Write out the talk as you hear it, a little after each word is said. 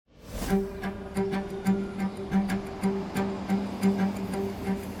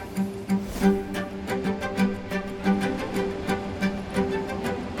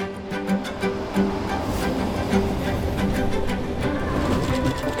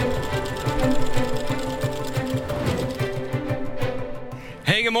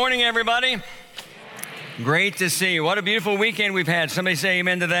good morning, everybody. Great to see you. What a beautiful weekend we've had. Somebody say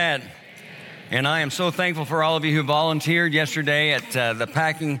amen to that. And I am so thankful for all of you who volunteered yesterday at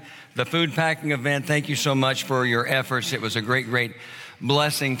the food packing event. Thank you so much for your efforts. It was a great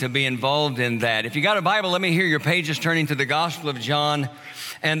blessing to be involved in that. If you got a Bible, let me hear your pages turning to the Gospel of John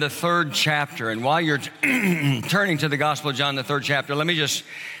and the 3rd chapter. And while you're turning to the Gospel of John, the 3rd chapter, let me just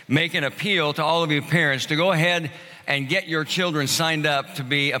make an appeal to all of you parents to go ahead and get your children signed up to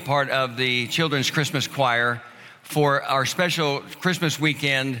be a part of the Children's Christmas Choir for our special Christmas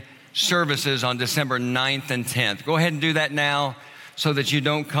weekend services on December 9th and 10th. Go ahead and do that now so that you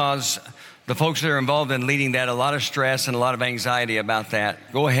don't cause the folks that are involved in leading that a lot of stress and a lot of anxiety about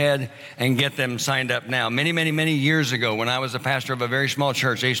that. Go ahead and get them signed up now. Many years ago, when I was a pastor of a very small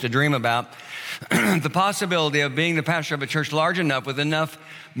church, I used to dream about the possibility of being the pastor of a church large enough with enough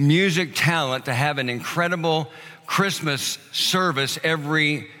music talent to have an incredible Christmas service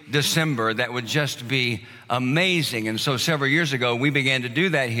every December that would just be amazing. And so several years ago, we began to do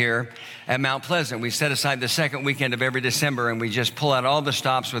that here at Mount Pleasant. We set aside the second weekend of every December, and we just pull out all the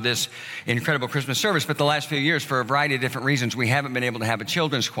stops with this incredible Christmas service. But the last few years, for a variety of different reasons, we haven't been able to have a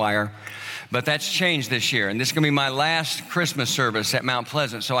children's choir. But that's changed this year. And this is going to be my last Christmas service at Mount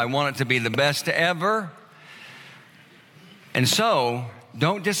Pleasant. So I want it to be the best ever. And so,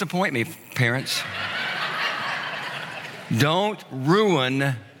 don't disappoint me, parents. Don't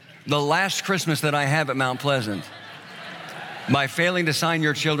ruin the last Christmas that I have at Mount Pleasant by failing to sign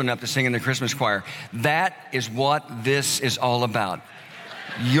your children up to sing in the Christmas choir. That is what this is all about.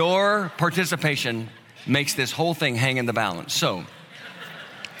 Your participation makes this whole thing hang in the balance. So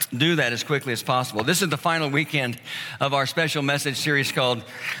do that as quickly as possible. This is the final weekend of our special message series called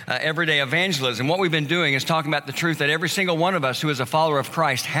Everyday Evangelism. What we've been doing is talking about the truth that every single one of us who is a follower of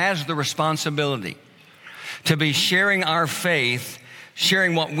Christ has the responsibility to be sharing our faith,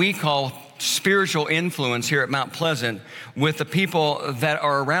 sharing what we call spiritual influence here at Mount Pleasant with the people that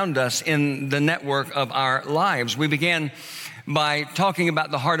are around us in the network of our lives. We began by talking about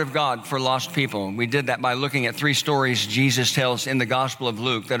the heart of God for lost people. We did that by looking at 3 stories Jesus tells in the Gospel of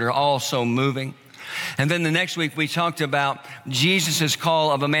Luke that are all so moving. And then the next week, we talked about Jesus'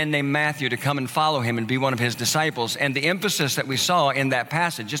 call of a man named Matthew to come and follow him and be one of his disciples. And the emphasis that we saw in that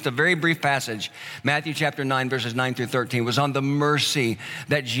passage, just a very brief passage, Matthew chapter 9, verses 9 through 13, was on the mercy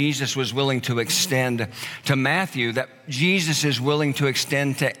that Jesus was willing to extend to Matthew, that Jesus is willing to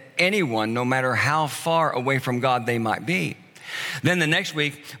extend to anyone, no matter how far away from God they might be. Then the next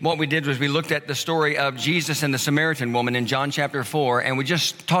week, what we did was we looked at the story of Jesus and the Samaritan woman in John chapter 4, and we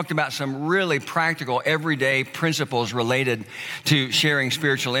just talked about some really practical, everyday principles related to sharing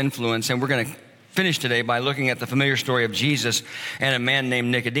spiritual influence. And we're going to finish today by looking at the familiar story of Jesus and a man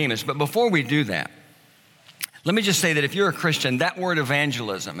named Nicodemus. But before we do that, let me just say that if you're a Christian, that word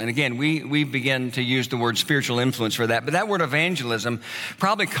evangelism, and again, we begin to use the word spiritual influence for that, but that word evangelism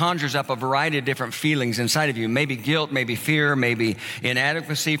probably conjures up a variety of different feelings inside of you. Maybe guilt, maybe fear, maybe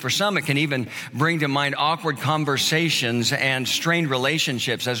inadequacy. For some, it can even bring to mind awkward conversations and strained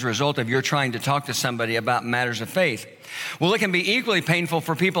relationships as a result of your trying to talk to somebody about matters of faith. Well, it can be equally painful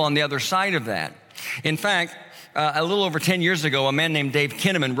for people on the other side of that. In fact, a little over 10 years ago, a man named Dave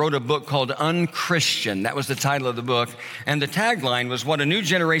Kinnaman wrote a book called Unchristian. That was the title of the book. And the tagline was what a new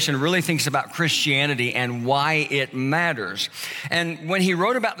generation really thinks about Christianity and why it matters. And when he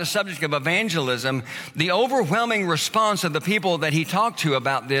wrote about the subject of evangelism, the overwhelming response of the people that he talked to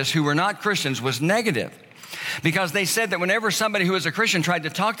about this who were not Christians was negative. Because they said that whenever somebody who was a Christian tried to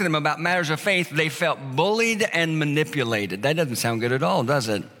talk to them about matters of faith, they felt bullied and manipulated. That doesn't sound good at all, does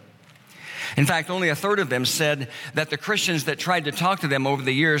it? In fact, only a third of them said that the Christians that tried to talk to them over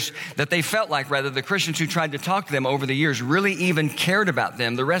the years, that they felt like, rather, the Christians who tried to talk to them over the years really even cared about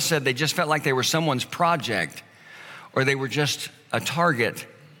them. The rest said they just felt like they were someone's project or they were just a target.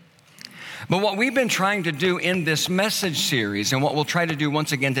 But what we've been trying to do in this message series, and what we'll try to do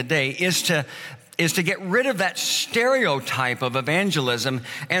once again today, is to get rid of that stereotype of evangelism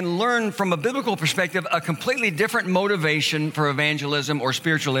and learn from a biblical perspective a completely different motivation for evangelism or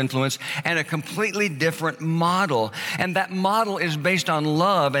spiritual influence and a completely different model. And that model is based on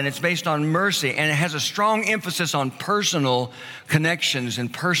love and it's based on mercy and it has a strong emphasis on personal connections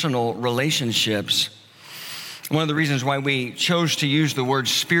and personal relationships. One of the reasons why we chose to use the word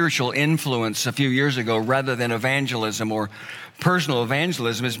spiritual influence a few years ago rather than evangelism or personal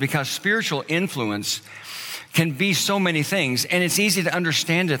evangelism is because spiritual influence can be so many things, and it's easy to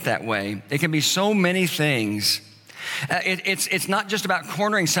understand it that way. It can be so many things It's not just about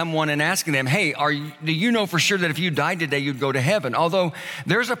cornering someone and asking them, hey, do you know for sure that if you died today, you'd go to heaven? Although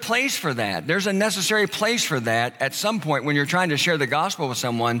there's a place for that. There's a necessary place for that at some point when you're trying to share the gospel with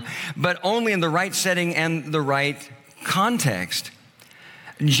someone, but only in the right setting and the right context.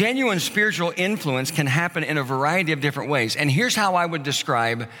 Genuine spiritual influence can happen in a variety of different ways. And here's how I would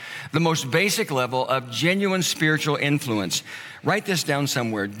describe the most basic level of genuine spiritual influence. Write this down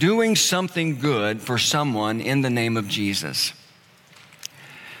somewhere. Doing something good for someone in the name of Jesus.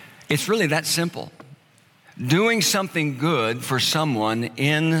 It's really that simple. Doing something good for someone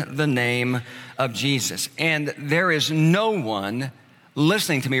in the name of Jesus. And there is no one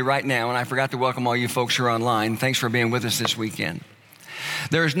listening to me right now, and I forgot to welcome all you folks who are online. Thanks for being with us this weekend.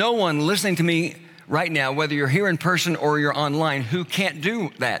 There is no one listening to me right now, whether you're here in person or you're online, who can't do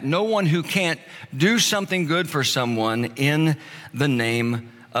that. No one who can't do something good for someone in the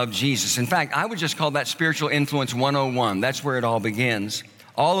name of Jesus. In fact, I would just call that spiritual influence 101. That's where it all begins.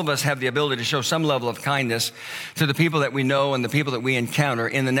 All of us have the ability to show some level of kindness to the people that we know and the people that we encounter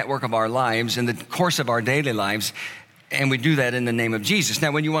in the network of our lives, in the course of our daily lives. And we do that in the name of Jesus.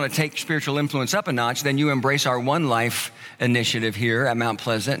 Now, when you want to take spiritual influence up a notch, then you embrace our One Life initiative here at Mount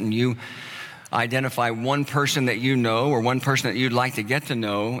Pleasant, and you identify one person that you know or one person that you'd like to get to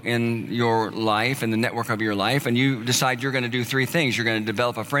know in your life, in the network of your life, and you decide you're going to do three things. You're going to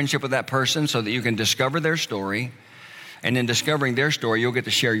develop a friendship with that person so that you can discover their story, and in discovering their story, you'll get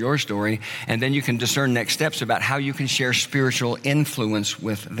to share your story, and then you can discern next steps about how you can share spiritual influence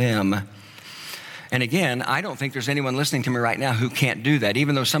with them. And again, I don't think there's anyone listening to me right now who can't do that,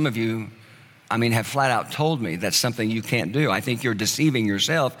 even though some of you, have flat out told me that's something you can't do. I think you're deceiving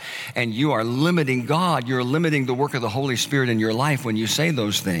yourself, and you are limiting God. You're limiting the work of the Holy Spirit in your life when you say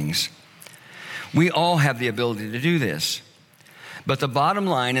those things. We all have the ability to do this. But the bottom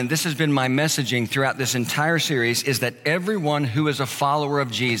line, and this has been my messaging throughout this entire series, is that everyone who is a follower of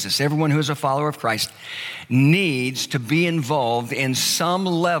Jesus, everyone who is a follower of Christ, needs to be involved in some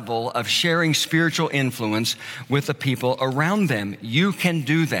level of sharing spiritual influence with the people around them. You can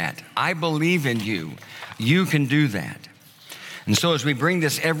do that. I believe in you. You can do that. And so as we bring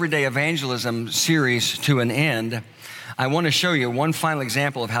this Everyday Evangelism series to an end, I want to show you one final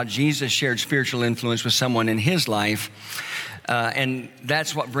example of how Jesus shared spiritual influence with someone in his life. And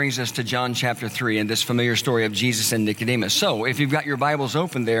that's what brings us to John chapter 3 and this familiar story of Jesus and Nicodemus. So if you've got your Bibles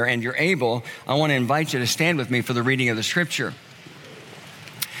open there and you're able, I want to invite you to stand with me for the reading of the scripture.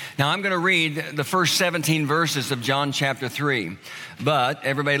 Now I'm going to read the first 17 verses of John chapter 3. But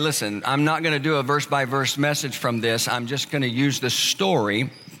everybody listen, I'm not going to do a verse by verse message from this. I'm just going to use the story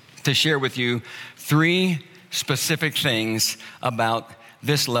to share with you three specific things about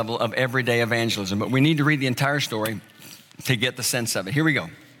this level of everyday evangelism. But we need to read the entire story to get the sense of it. Here we go.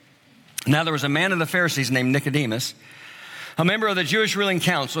 Now there was a man of the Pharisees named Nicodemus, a member of the Jewish ruling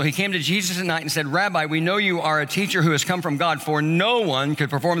council. He came to Jesus at night and said, Rabbi, we know you are a teacher who has come from God, for no one could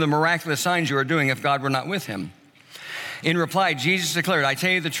perform the miraculous signs you are doing if God were not with him. In reply, Jesus declared, I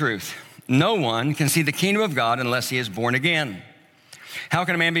tell you the truth, no one can see the kingdom of God unless he is born again. How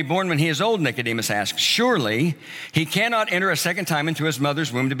can a man be born when he is old? Nicodemus asked. Surely he cannot enter a second time into his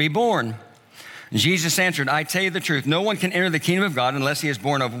mother's womb to be born. Jesus answered, I tell you the truth, no one can enter the kingdom of God unless he is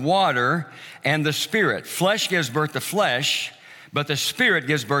born of water and the Spirit. Flesh gives birth to flesh, but the Spirit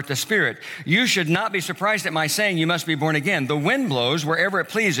gives birth to spirit. You should not be surprised at my saying you must be born again. The wind blows wherever it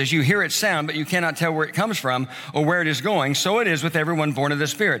pleases. You hear its sound, but you cannot tell where it comes from or where it is going. So it is with everyone born of the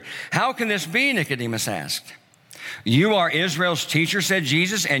Spirit. How can this be? Nicodemus asked. You are Israel's teacher, said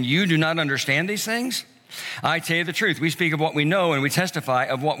Jesus, and you do not understand these things? I tell you the truth, we speak of what we know and we testify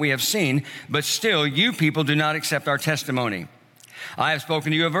of what we have seen, but still you people do not accept our testimony. I have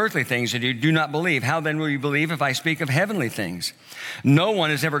spoken to you of earthly things and you do not believe. How then will you believe if I speak of heavenly things? No one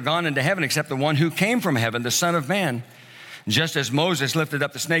has ever gone into heaven except the one who came from heaven, the Son of Man. Just as Moses lifted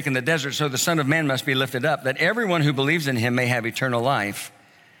up the snake in the desert, so the Son of Man must be lifted up, that everyone who believes in him may have eternal life.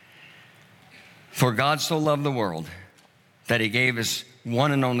 For God so loved the world that he gave his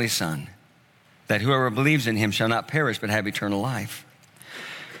one and only Son, that whoever believes in him shall not perish but have eternal life.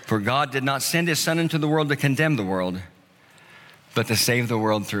 For God did not send his Son into the world to condemn the world, but to save the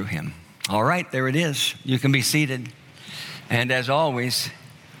world through him. All right, there it is. You can be seated. And as always,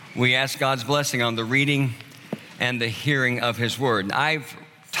 we ask God's blessing on the reading and the hearing of his word. I've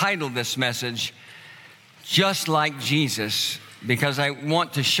titled this message, Just Like Jesus, because I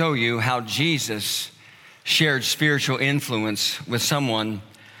want to show you how Jesus shared spiritual influence with someone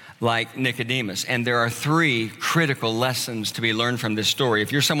like Nicodemus. And there are three critical lessons to be learned from this story.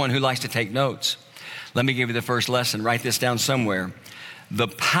 If you're someone who likes to take notes, let me give you the first lesson. Write this down somewhere. The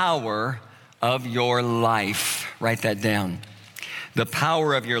power of your life. Write that down. The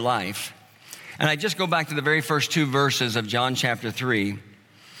power of your life. And I just go back to the very first 2 verses of John chapter 3.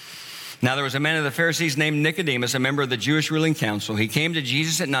 Now there was a man of the Pharisees named Nicodemus, a member of the Jewish ruling council. He came to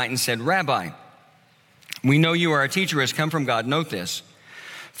Jesus at night and said, Rabbi, we know you are a teacher who has come from God. Note this,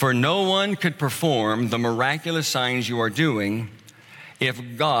 for no one could perform the miraculous signs you are doing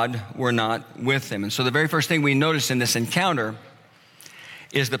if God were not with him. And so the very first thing we notice in this encounter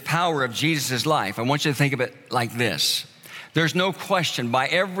is the power of Jesus' life. I want you to think of it like this. There's no question, by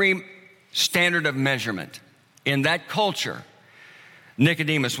every standard of measurement in that culture,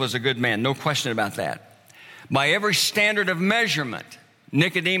 Nicodemus was a good man, no question about that. By every standard of measurement,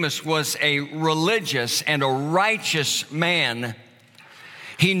 Nicodemus was a religious and a righteous man.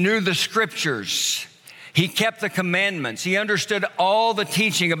 He knew the scriptures. He kept the commandments. He understood all the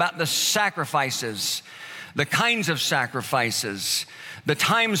teaching about the sacrifices, the kinds of sacrifices, the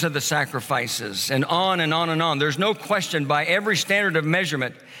times of the sacrifices, and on and on and on. There's no question, by every standard of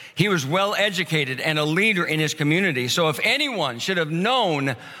measurement, he was well educated and a leader in his community. So if anyone should have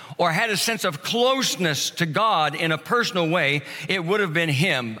known or had a sense of closeness to God in a personal way, it would have been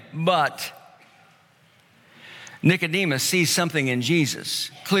him. But Nicodemus sees something in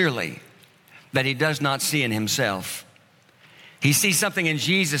Jesus clearly that he does not see in himself. He sees something in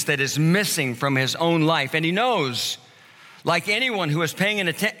Jesus that is missing from his own life, and he knows, like anyone who is paying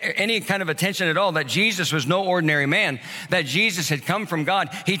any kind of attention at all, that Jesus was no ordinary man, that Jesus had come from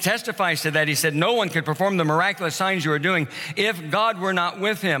God. He testifies to that. He said, no one could perform the miraculous signs you are doing if God were not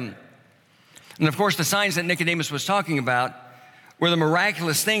with him. And of course, the signs that Nicodemus was talking about were the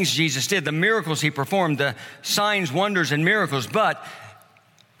miraculous things Jesus did, the miracles he performed, the signs, wonders, and miracles. But,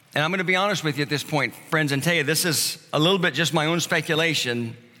 and I'm going to be honest with you at this point, friends, and tell you, this is a little bit just my own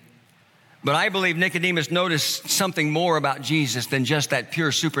speculation, but I believe Nicodemus noticed something more about Jesus than just that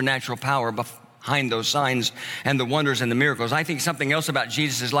pure supernatural power behind those signs and the wonders and the miracles. I think something else about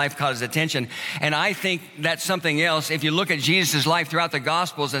Jesus' life caught his attention. And I think that something else, if you look at Jesus' life throughout the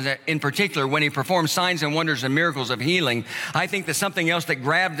Gospels, in particular, when he performed signs and wonders and miracles of healing, I think that something else that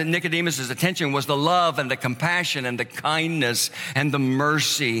grabbed Nicodemus' attention was the love and the compassion and the kindness and the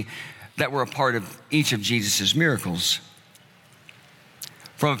mercy that were a part of each of Jesus' miracles.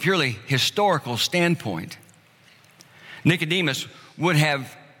 From a purely historical standpoint, Nicodemus would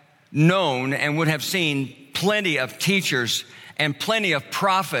have known and would have seen plenty of teachers and plenty of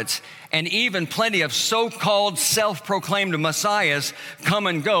prophets and even plenty of so-called self-proclaimed messiahs come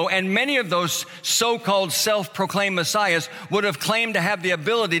and go. And many of those so-called self-proclaimed messiahs would have claimed to have the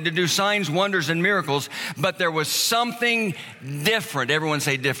ability to do signs, wonders, and miracles. But there was something different. Everyone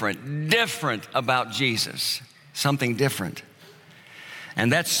say different. Different about Jesus. Something different.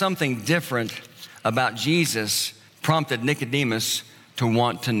 And that something different about Jesus prompted Nicodemus to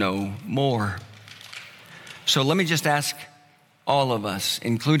want to know more. So let me just ask all of us,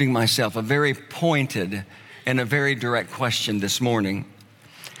 including myself, a very pointed and a very direct question this morning.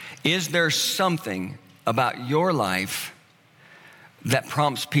 Is there something about your life that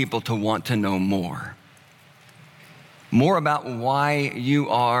prompts people to want to know more? More about why you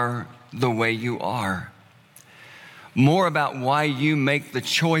are the way you are. More about why you make the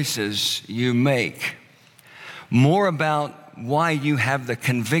choices you make. More about why you have the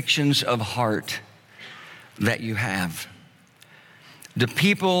convictions of heart that you have. Do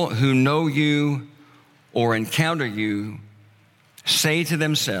people who know you or encounter you say to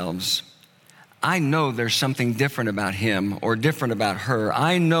themselves, I know there's something different about him or different about her.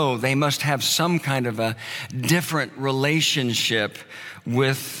 I know they must have some kind of a different relationship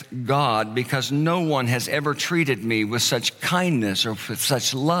with God, because no one has ever treated me with such kindness or with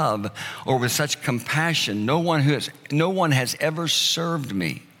such love or with such compassion. No one has ever served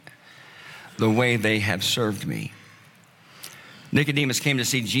me the way they have served me. Nicodemus came to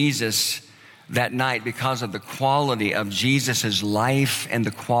see Jesus that night because of the quality of Jesus' life and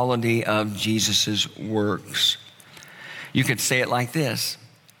the quality of Jesus' works. You could say it like this.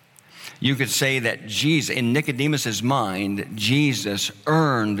 You could say that Jesus, in Nicodemus' mind, Jesus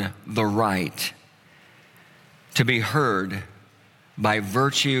earned the right to be heard by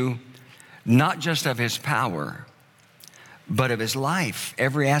virtue not just of his power, but of his life,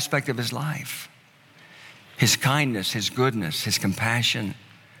 every aspect of his life. His kindness, his goodness, his compassion,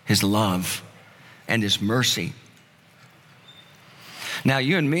 his love, and his mercy. Now,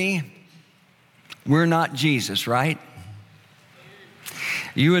 you and me, we're not Jesus, right?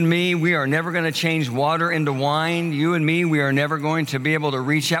 You and me, we are never going to change water into wine. You and me, we are never going to be able to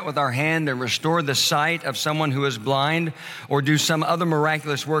reach out with our hand and restore the sight of someone who is blind or do some other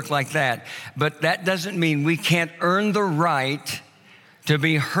miraculous work like that. But that doesn't mean we can't earn the right to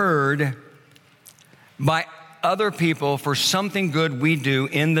be heard by other people for something good we do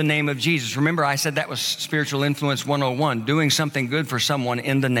in the name of Jesus. Remember, I said that was Spiritual Influence 101, doing something good for someone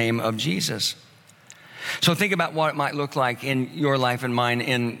in the name of Jesus. So think about what it might look like in your life and mine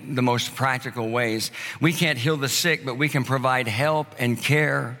in the most practical ways. We can't heal the sick, but we can provide help and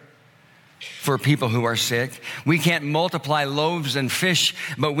care for people who are sick. We can't multiply loaves and fish,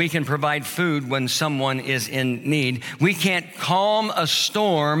 but we can provide food when someone is in need. We can't calm a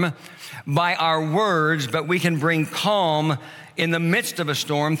storm by our words, but we can bring calm in the midst of a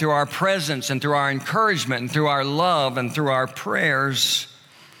storm through our presence and through our encouragement and through our love and through our prayers.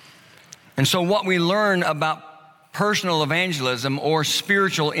 And so what we learn about personal evangelism or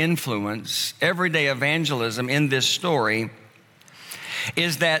spiritual influence, everyday evangelism in this story,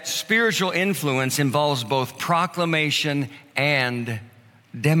 is that spiritual influence involves both proclamation and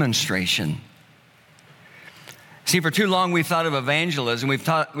demonstration. See, for too long we've thought of evangelism, we've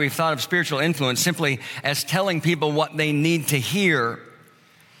thought of spiritual influence simply as telling people what they need to hear.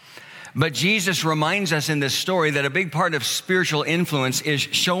 But Jesus reminds us in this story that a big part of spiritual influence is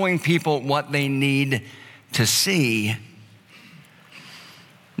showing people what they need to see.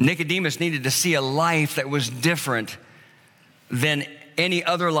 Nicodemus needed to see a life that was different than any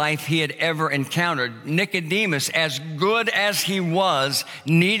other life he had ever encountered. Nicodemus, as good as he was,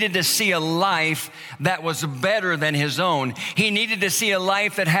 needed to see a life that was better than his own. He needed to see a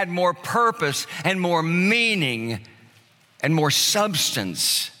life that had more purpose and more meaning and more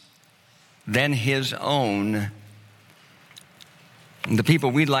substance than his own. And the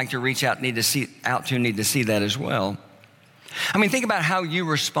people we'd like to reach out need to see that as well. I mean, think about how you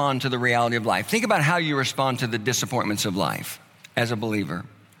respond to the reality of life. Think about how you respond to the disappointments of life as a believer.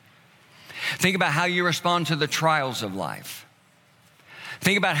 Think about how you respond to the trials of life.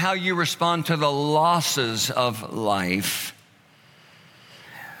 Think about how you respond to the losses of life.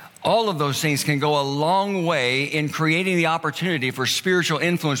 All of those things can go a long way in creating the opportunity for spiritual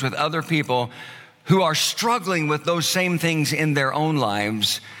influence with other people who are struggling with those same things in their own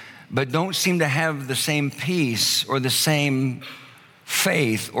lives, but don't seem to have the same peace or the same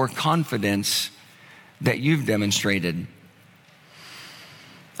faith or confidence that you've demonstrated.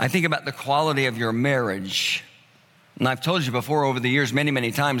 I think about the quality of your marriage. And I've told you before over the years many,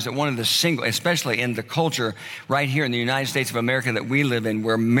 many times that one of the especially in the culture right here in the United States of America that we live in,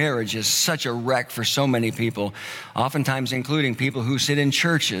 where marriage is such a wreck for so many people, oftentimes including people who sit in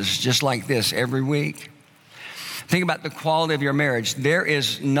churches just like this every week. Think about the quality of your marriage. There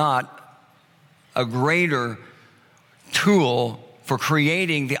is not a greater tool for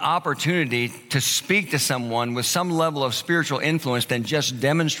creating the opportunity to speak to someone with some level of spiritual influence than just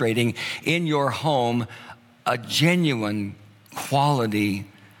demonstrating in your home a genuine quality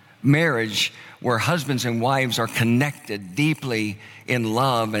marriage where husbands and wives are connected deeply in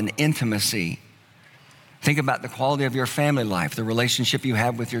love and intimacy. Think about the quality of your family life, the relationship you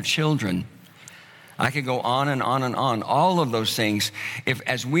have with your children. I could go on and on and on. All of those things,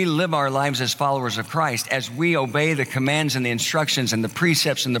 as we live our lives as followers of Christ, as we obey the commands and the instructions and the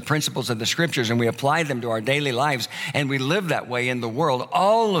precepts and the principles of the scriptures, and we apply them to our daily lives, and we live that way in the world,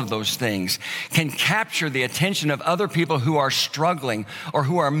 all of those things can capture the attention of other people who are struggling or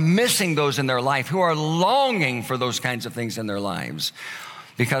who are missing those in their life, who are longing for those kinds of things in their lives.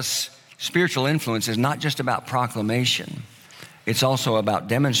 Because spiritual influence is not just about proclamation. It's also about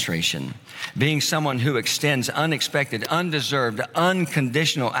demonstration. Being someone who extends unexpected, undeserved,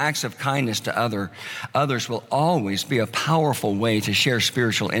 unconditional acts of kindness to others will always be a powerful way to share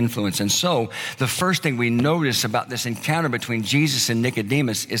spiritual influence. And so the first thing we notice about this encounter between Jesus and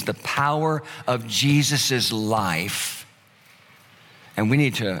Nicodemus is the power of Jesus's life. And we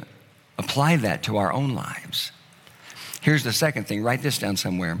need to apply that to our own lives. Here's the second thing. Write this down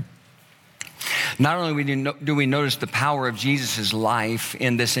somewhere. Not only do we notice the power of Jesus' life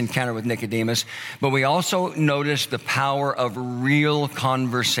in this encounter with Nicodemus, but we also notice the power of real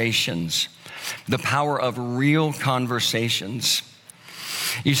conversations. The power of real conversations.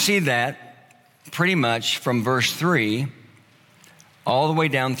 You see that pretty much from verse 3 all the way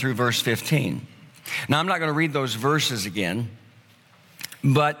down through verse 15. Now, I'm not going to read those verses again,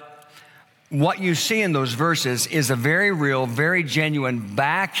 but what you see in those verses is a very real, very genuine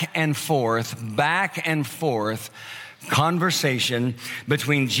back and forth conversation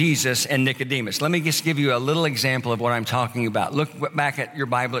between Jesus and Nicodemus. Let me just give you a little example of what I'm talking about. Look back at your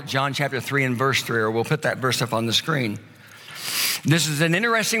Bible at John chapter 3 and verse 3, or we'll put that verse up on the screen. This is an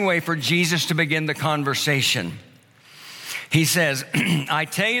interesting way for Jesus to begin the conversation. He says, I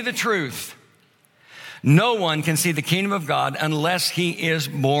tell you the truth. No one can see the kingdom of God unless he is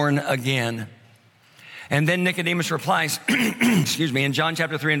born again. And then Nicodemus replies, excuse me, in John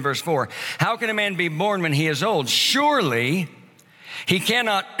chapter 3 and verse 4, how can a man be born when he is old? Surely he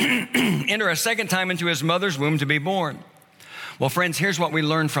cannot enter a second time into his mother's womb to be born. Well, friends, here's what we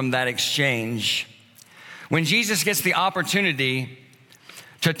learn from that exchange. When Jesus gets the opportunity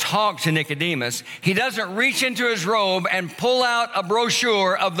to talk to Nicodemus, he doesn't reach into his robe and pull out a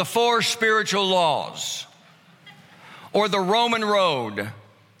brochure of the 4 spiritual laws or the Roman road,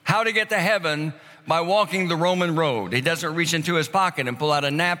 how to get to heaven by walking the Roman road. He doesn't reach into his pocket and pull out a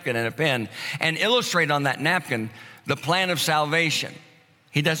napkin and a pen and illustrate on that napkin the plan of salvation.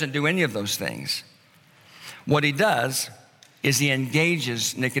 He doesn't do any of those things. What he does is he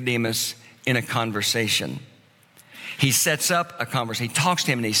engages Nicodemus in a conversation. He sets up a conversation. He talks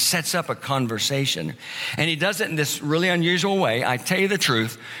to him and he sets up a conversation. And he does it in this really unusual way. I tell you the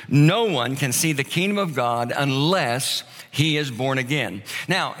truth, no one can see the kingdom of God unless he is born again.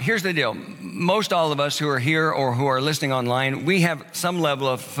 Now, here's the deal. Most all of us who are here or who are listening online, we have some level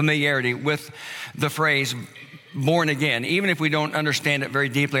of familiarity with the phrase born again, even if we don't understand it very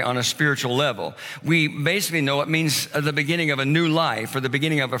deeply on a spiritual level. We basically know it means the beginning of a new life or the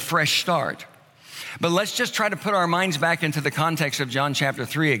beginning of a fresh start. But let's just try to put our minds back into the context of John chapter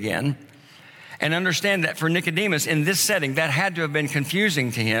 3 again and understand that for Nicodemus in this setting, that had to have been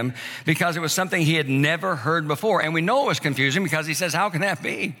confusing to him because it was something he had never heard before. And we know it was confusing because he says, how can that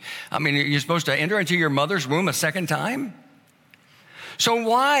be? I mean, you're supposed to enter into your mother's womb a second time? So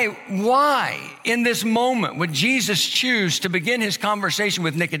why in this moment would Jesus choose to begin his conversation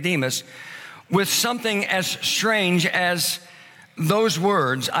with Nicodemus with something as strange as those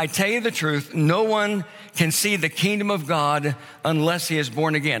words, I tell you the truth, no one can see the kingdom of God unless he is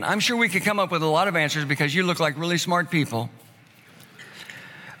born again? I'm sure we could come up with a lot of answers because you look like really smart people.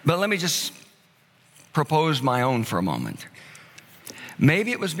 But let me just propose my own for a moment.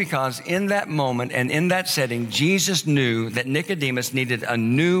 Maybe it was because in that moment and in that setting, Jesus knew that Nicodemus needed a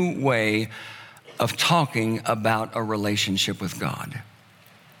new way of talking about a relationship with God.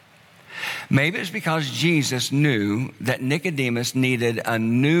 Maybe it's because Jesus knew that Nicodemus needed a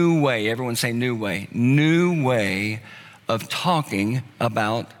new way, everyone say new way of talking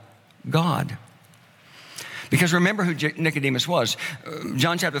about God. Because remember who Nicodemus was.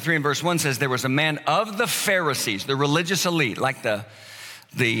 John chapter 3 and verse 1 says there was a man of the Pharisees, the religious elite, like the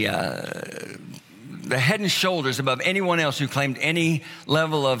head and shoulders above anyone else who claimed any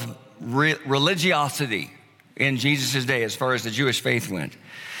level of religiosity in Jesus' day as far as the Jewish faith went.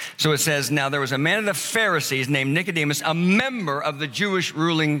 So it says, now there was a man of the Pharisees named Nicodemus, a member of the Jewish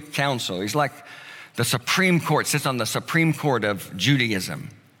ruling council. He's like the Supreme Court, sits on the Supreme Court of Judaism.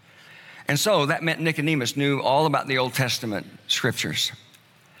 And so that meant Nicodemus knew all about the Old Testament scriptures.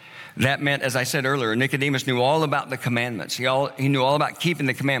 That meant, as I said earlier, Nicodemus knew all about the commandments. He knew all about keeping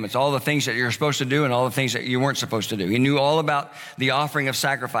the commandments, all the things that you're supposed to do and all the things that you weren't supposed to do. He knew all about the offering of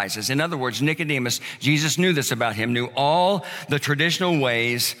sacrifices. In other words, Nicodemus, Jesus knew this about him, knew all the traditional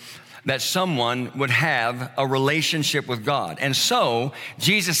ways that someone would have a relationship with God. And so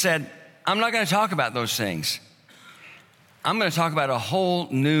Jesus said, I'm not going to talk about those things. I'm going to talk about a whole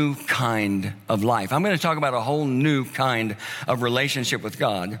new kind of life. I'm going to talk about a whole new kind of relationship with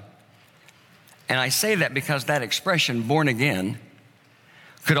God. And I say that because that expression, born again,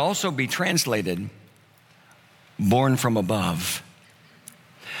 could also be translated born from above.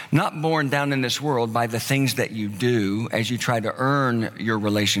 Not born down in this world by the things that you do as you try to earn your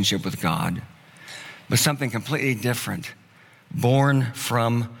relationship with God, but something completely different, born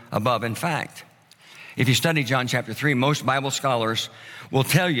from above. In fact, if you study John chapter 3, most Bible scholars will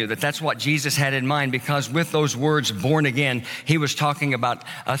tell you that that's what Jesus had in mind, because with those words, born again, he was talking about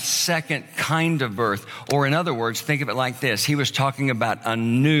a second kind of birth. Or in other words, think of it like this. He was talking about a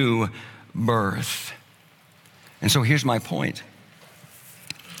new birth. And so here's my point.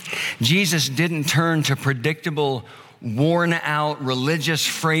 Jesus didn't turn to predictable, worn out religious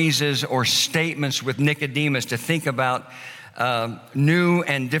phrases or statements with Nicodemus to think about new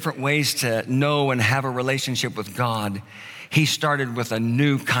and different ways to know and have a relationship with God. He started with a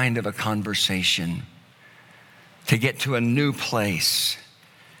new kind of a conversation to get to a new place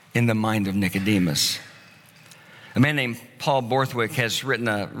in the mind of Nicodemus. A man named Paul Borthwick has written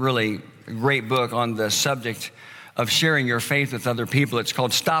a really great book on the subject of sharing your faith with other people. It's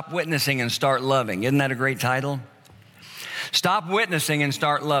called Stop Witnessing and Start Loving. Isn't that a great title? Stop witnessing and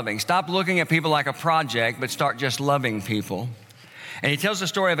start loving. Stop looking at people like a project, but start just loving people. And he tells the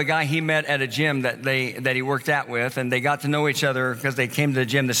story of a guy he met at a gym that he worked out with, and they got to know each other because they came to the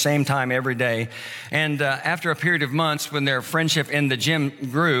gym the same time every day. And after a period of months, when their friendship in the gym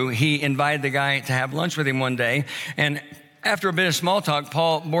grew, he invited the guy to have lunch with him one day. And after a bit of small talk,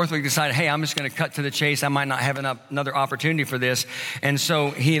 Paul Borthwick decided, hey, I'm just going to cut to the chase. I might not have another opportunity for this. And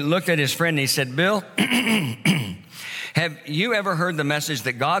so he looked at his friend and he said, Bill, have you ever heard the message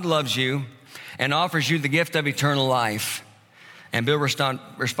that God loves you and offers you the gift of eternal life? And Bill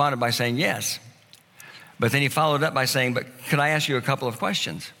responded by saying, yes. But then he followed up by saying, but could I ask you a couple of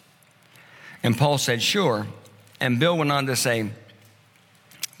questions? And Paul said, sure. And Bill went on to say,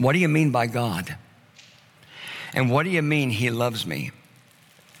 what do you mean by God? And what do you mean he loves me?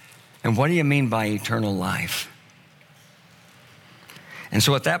 And what do you mean by eternal life? And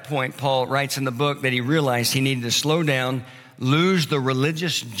so at that point, Paul writes in the book that he realized he needed to slow down, lose the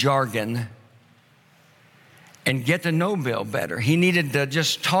religious jargon, and get to know Bill better. He needed to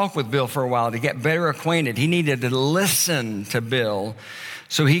just talk with Bill for a while to get better acquainted. He needed to listen to Bill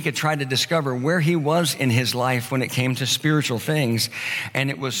so he could try to discover where he was in his life when it came to spiritual things. And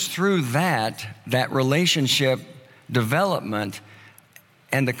it was through that relationship development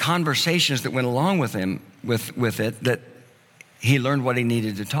and the conversations that went along with him, with it, that he learned what he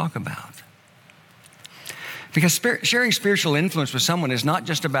needed to talk about. Because sharing spiritual influence with someone is not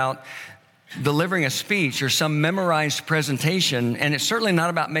just about delivering a speech or some memorized presentation, and it's certainly not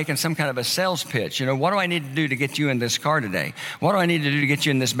about making some kind of a sales pitch. You know, what do I need to do to get you in this car today? What do I need to do to get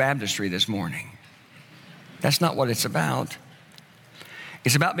you in this baptistry this morning? That's not what it's about.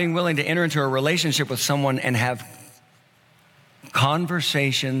 It's about being willing to enter into a relationship with someone and have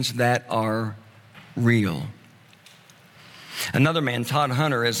conversations that are real. Another man, Todd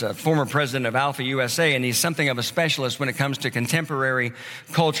Hunter, is a former president of Alpha USA, and he's something of a specialist when it comes to contemporary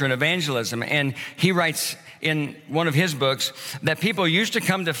culture and evangelism. And he writes in one of his books that people used to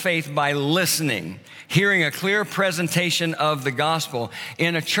come to faith by listening, hearing a clear presentation of the gospel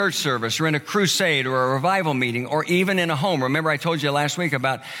in a church service or in a crusade or a revival meeting or even in a home. Remember, I told you last week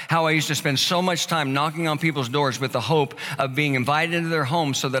about how I used to spend so much time knocking on people's doors with the hope of being invited into their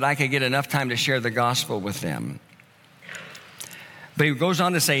home so that I could get enough time to share the gospel with them. But he goes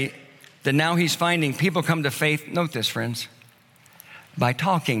on to say that now he's finding people come to faith, note this, friends, by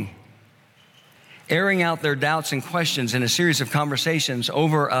talking, airing out their doubts and questions in a series of conversations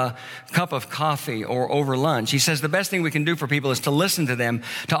over a cup of coffee or over lunch. He says the best thing we can do for people is to listen to them,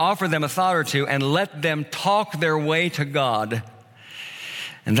 to offer them a thought or two, and let them talk their way to God.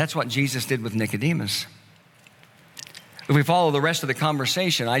 And that's what Jesus did with Nicodemus. If we follow the rest of the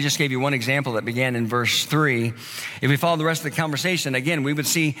conversation, I just gave you one example that began in verse 3. If we follow the rest of the conversation, again, we would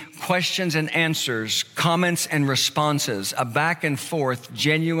see questions and answers, comments and responses, a back and forth,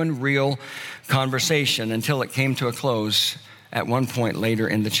 genuine, real conversation until it came to a close at one point later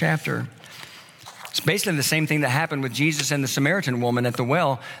in the chapter. It's basically the same thing that happened with Jesus and the Samaritan woman at the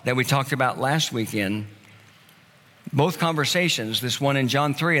well that we talked about last weekend. Both conversations, this one in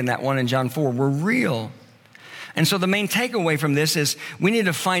John 3 and that one in John 4, were real. And so the main takeaway from this is we need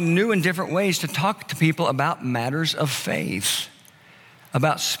to find new and different ways to talk to people about matters of faith,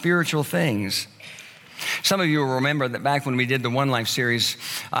 about spiritual things. Some of you will remember that back when we did the One Life series,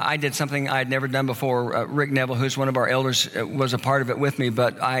 I did something I had never done before. Rick Neville, who's one of our elders, was a part of it with me,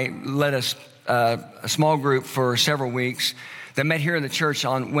 but I led a small group for several weeks that met here in the church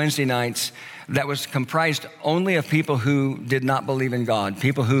on Wednesday nights that was comprised only of people who did not believe in God,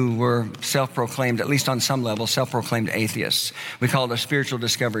 people who were self-proclaimed, at least on some level, self-proclaimed atheists. We called it a spiritual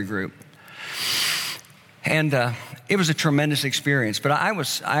discovery group. And it was a tremendous experience, but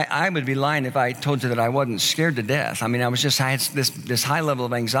I would be lying if I told you that I wasn't scared to death. I mean, I had this high level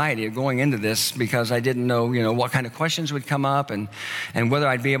of anxiety of going into this because I didn't know, what kind of questions would come up and whether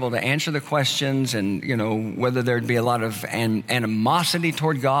I'd be able to answer the questions and, whether there'd be a lot of animosity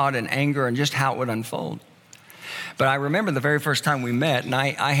toward God and anger and just how it would unfold. But I remember the very first time we met, and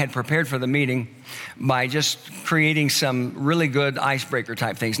I had prepared for the meeting by just creating some really good icebreaker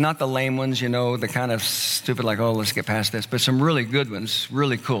type things. Not the lame ones, the kind of stupid like, oh, let's get past this, but some really good ones,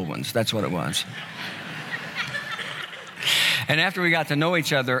 really cool ones. That's what it was. And after we got to know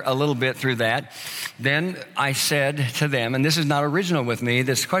each other a little bit through that, then I said to them, and this is not original with me,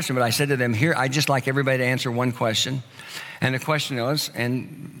 this question, but I said to them, here, I'd just like everybody to answer one question. And the question was,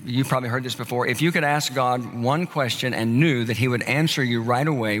 and you probably heard this before, if you could ask God one question and knew that he would answer you right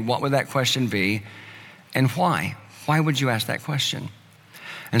away, what would that question be and why? Why would you ask that question?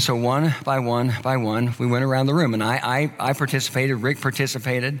 And so one by one, we went around the room, and I participated, Rick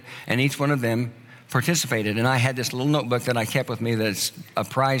participated, and each one of them participated. And I had this little notebook that I kept with me that's a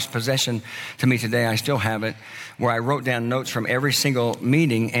prized possession to me today. I still have it, where I wrote down notes from every single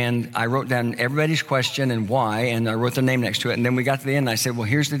meeting, and I wrote down everybody's question and why, and I wrote their name next to it. And then we got to the end, and I said, well,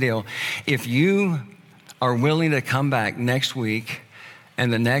 here's the deal. If you are willing to come back next week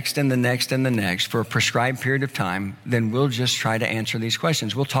and the next and the next and the next for a prescribed period of time, then we'll just try to answer these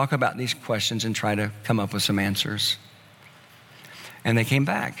questions. We'll talk about these questions and try to come up with some answers. And they came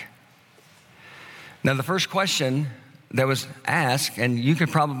back. Now, the first question that was asked, and you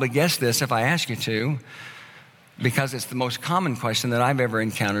could probably guess this if I ask you to, because it's the most common question that I've ever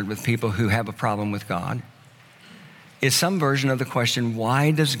encountered with people who have a problem with God, is some version of the question,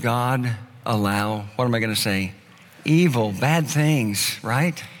 why does God allow, what am I going to say, evil, bad things,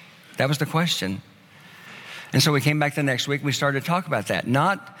 right? That was the question. And so we came back the next week, we started to talk about that.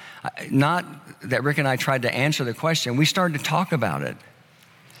 Not that Rick and I tried to answer the question, we started to talk about it.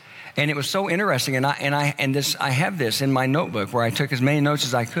 And it was so interesting, and I have this in my notebook where I took as many notes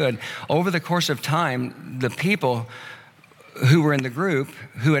as I could. Over the course of time, the people who were in the group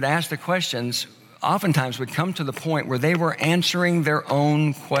who had asked the questions oftentimes would come to the point where they were answering their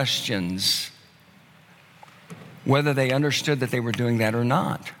own questions, whether they understood that they were doing that or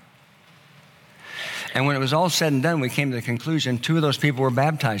not. And when it was all said and done, we came to the conclusion 2 of those people were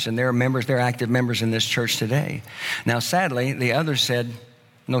baptized, and they're active members in this church today. Now, sadly, the others said,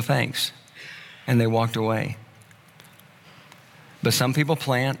 no thanks, and they walked away. But some people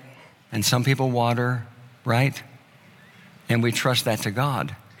plant, and some people water, right? And we trust that to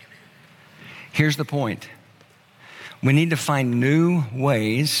God. Here's the point. We need to find new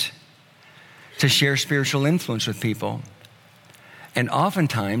ways to share spiritual influence with people. And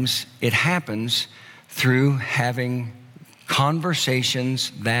oftentimes, it happens through having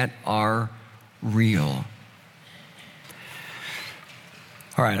conversations that are real.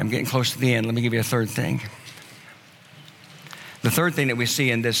 All right, I'm getting close to the end. Let me give you a third thing. The third thing that we see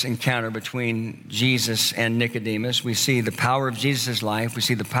in this encounter between Jesus and Nicodemus, we see the power of Jesus' life, we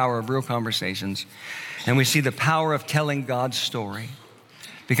see the power of real conversations, and we see the power of telling God's story.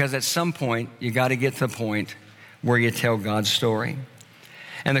 Because at some point, you got to get to the point where you tell God's story.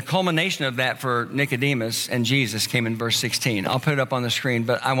 And the culmination of that for Nicodemus and Jesus came in verse 16. I'll put it up on the screen,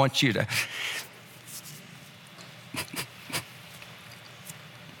 but I want you to...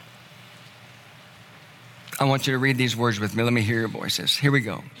 I want you to read these words with me. Let me hear your voices. Here we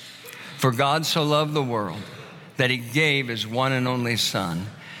go. For God so loved the world that he gave his one and only Son,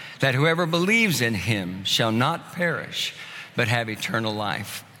 that whoever believes in him shall not perish, but have eternal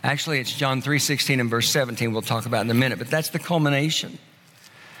life. Actually, it's John 3:16 and verse 17 we'll talk about in a minute, but that's the culmination.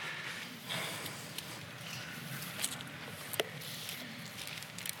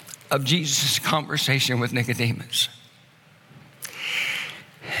 Of Jesus' conversation with Nicodemus.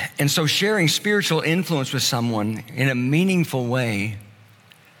 And so sharing spiritual influence with someone in a meaningful way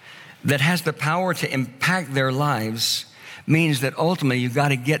that has the power to impact their lives means that ultimately you've got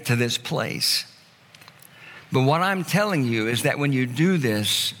to get to this place. But what I'm telling you is that when you do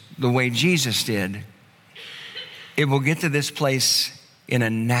this the way Jesus did, it will get to this place in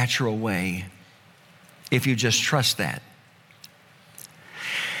a natural way if you just trust that.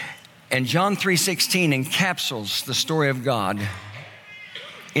 And John 3:16 encapsulates the story of God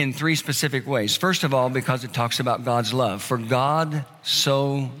in 3 specific ways. First of all, because it talks about God's love. For God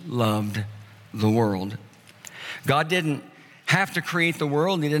so loved the world. God didn't have to create the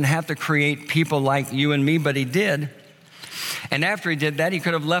world. He didn't have to create people like you and me, but he did. And after he did that, he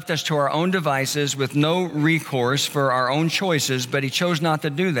could have left us to our own devices with no recourse for our own choices, but he chose not to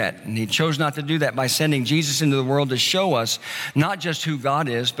do that. And he chose not to do that by sending Jesus into the world to show us not just who God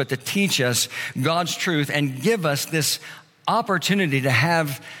is, but to teach us God's truth and give us this opportunity to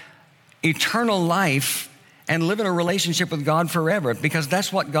have eternal life and live in a relationship with God forever, because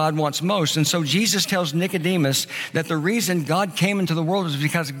that's what God wants most. And so Jesus tells Nicodemus that the reason God came into the world is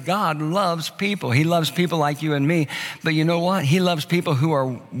because God loves people. He loves people like you and me. But you know what? He loves people who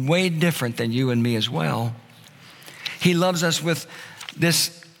are way different than you and me as well. He loves us with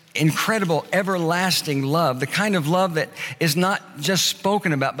this incredible, everlasting love, the kind of love that is not just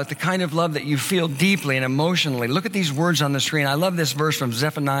spoken about, but the kind of love that you feel deeply and emotionally. Look at these words on the screen. I love this verse from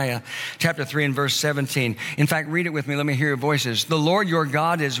Zephaniah chapter 3 and verse 17. In fact, read it with me. Let me hear your voices. The Lord your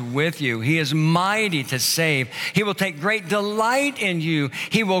God is with you. He is mighty to save. He will take great delight in you.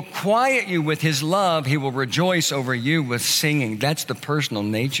 He will quiet you with his love. He will rejoice over you with singing. That's the personal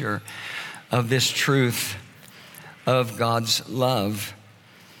nature of this truth of God's love.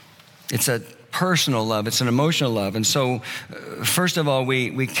 It's a personal love. It's an emotional love. And so, first of all,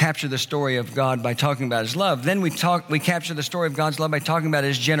 we capture the story of God by talking about his love. Then we capture the story of God's love by talking about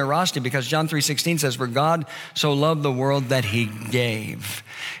his generosity, because John 3:16 says, for God so loved the world that he gave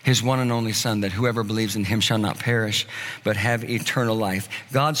his one and only Son, that whoever believes in him shall not perish, but have eternal life.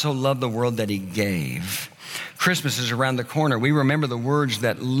 God so loved the world that he gave. Christmas is around the corner. We remember the words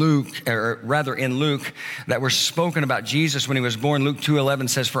that in Luke, that were spoken about Jesus when he was born. Luke 2:11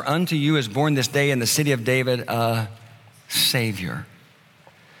 says, "For unto you is born this day in the city of David a Savior,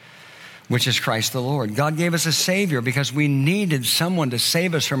 which is Christ the Lord." God gave us a Savior because we needed someone to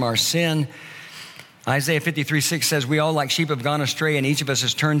save us from our sin. Isaiah 53:6 says, "We all like sheep have gone astray, and each of us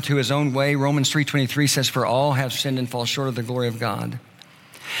has turned to his own way." Romans 3:23 says, "For all have sinned and fall short of the glory of God."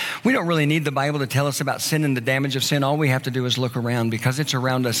 We don't really need the Bible to tell us about sin and the damage of sin. All we have to do is look around, because it's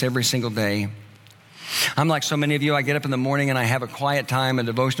around us every single day. I'm like so many of you. I get up in the morning and I have a quiet time, a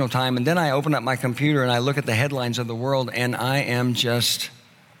devotional time, and then I open up my computer and I look at the headlines of the world, and I am just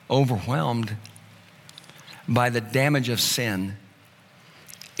overwhelmed by the damage of sin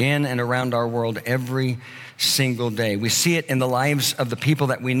in and around our world every single day. We see it in the lives of the people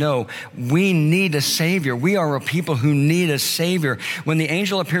that we know. We need a Savior. We are a people who need a Savior. When the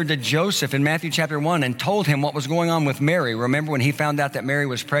angel appeared to Joseph in Matthew chapter 1 and told him what was going on with Mary, remember when he found out that Mary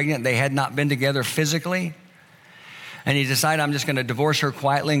was pregnant, they had not been together physically? And he decided, I'm just going to divorce her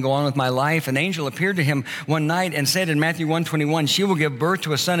quietly and go on with my life. An angel appeared to him one night and said in Matthew 1:21, "She will give birth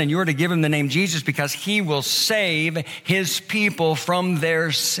to a son, and you are to give him the name Jesus, because he will save his people from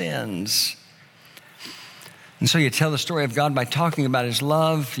their sins." And so you tell the story of God by talking about his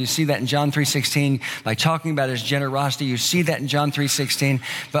love. You see that in John 3:16. By talking about his generosity, you see that in John 3:16.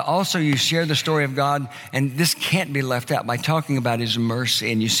 But also you share the story of God, and this can't be left out, by talking about his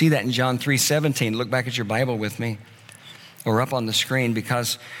mercy. And you see that in John 3:17. Look back at your Bible with me, or up on the screen,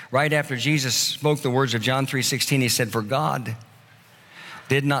 because right after Jesus spoke the words of John 3:16, he said, "For God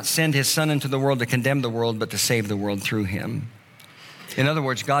did not send his son into the world to condemn the world, but to save the world through him." In other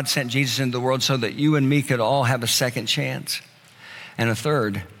words, God sent Jesus into the world so that you and me could all have a second chance, and a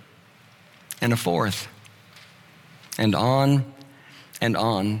third, and a fourth, and on and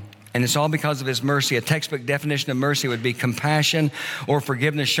on. And it's all because of his mercy. A textbook definition of mercy would be compassion or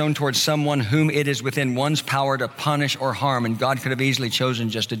forgiveness shown towards someone whom it is within one's power to punish or harm. And God could have easily chosen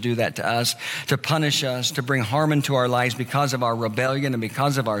just to do that to us, to punish us, to bring harm into our lives because of our rebellion and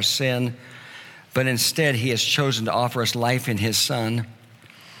because of our sin. But instead, he has chosen to offer us life in his Son.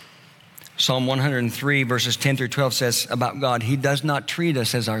 Psalm 103 verses 10 through 12 says about God, "He does not treat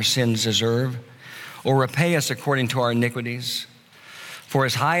us as our sins deserve, or repay us according to our iniquities. For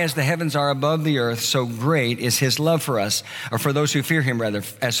as high as the heavens are above the earth, so great is his love for us," or for those who fear him rather.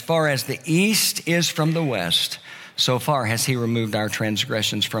 "As far as the east is from the west, so far has he removed our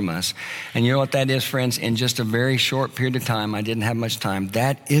transgressions from us." And you know what that is, friends? In just a very short period of time, I didn't have much time,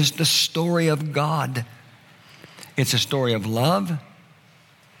 that is the story of God. It's a story of love.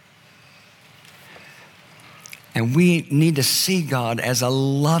 And we need to see God as a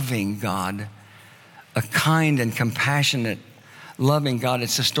loving God, a kind and compassionate, loving God.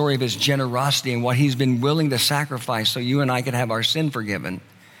 It's the story of his generosity and what he's been willing to sacrifice so you and I could have our sin forgiven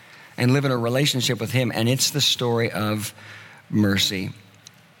and live in a relationship with him. And it's the story of mercy.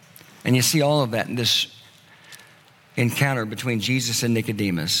 And you see all of that in this encounter between Jesus and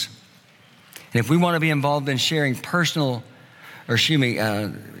Nicodemus. And if we want to be involved in sharing personal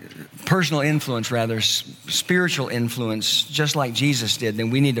influence, spiritual influence, just like Jesus did, then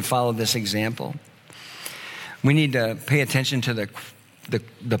we need to follow this example. We need to pay attention to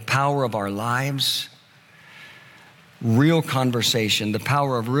the power of our lives, real conversation, the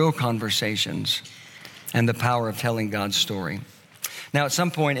power of real conversations, and the power of telling God's story. Now, at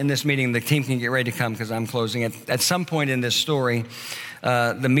some point in this meeting, the team can get ready to come because I'm closing. At some point in this story,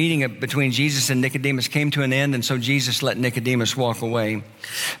 the meeting between Jesus and Nicodemus came to an end, and so Jesus let Nicodemus walk away.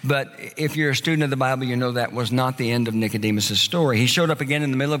 But if you're a student of the Bible, you know that was not the end of Nicodemus' story. He showed up again in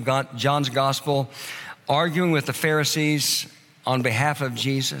the middle of John's gospel, arguing with the Pharisees on behalf of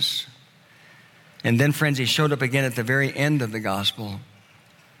Jesus. And then, friends, he showed up again at the very end of the gospel,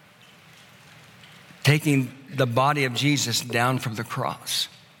 taking the body of Jesus down from the cross.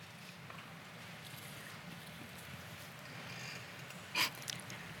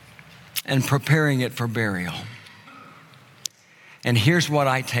 And preparing it for burial. And here's what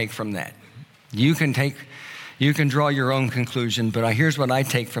I take from that. You can draw your own conclusion, but here's what I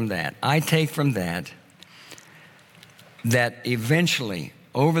take from that. I take from that eventually,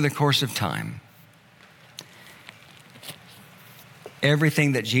 over the course of time,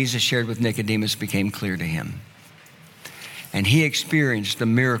 everything that Jesus shared with Nicodemus became clear to him. And he experienced the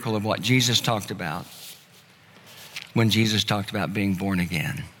miracle of what Jesus talked about when Jesus talked about being born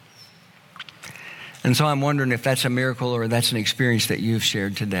again. And so I'm wondering if that's a miracle or that's an experience that you've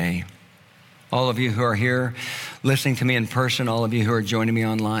shared today. All of you who are here listening to me in person, all of you who are joining me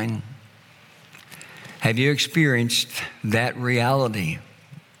online, have you experienced that reality,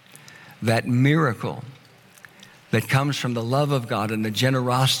 that miracle that comes from the love of God and the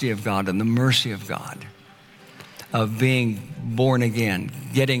generosity of God and the mercy of God, of being born again,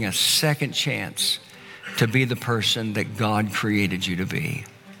 getting a second chance to be the person that God created you to be.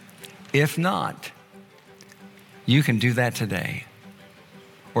 If not, you can do that today,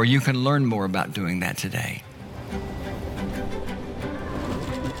 or you can learn more about doing that today.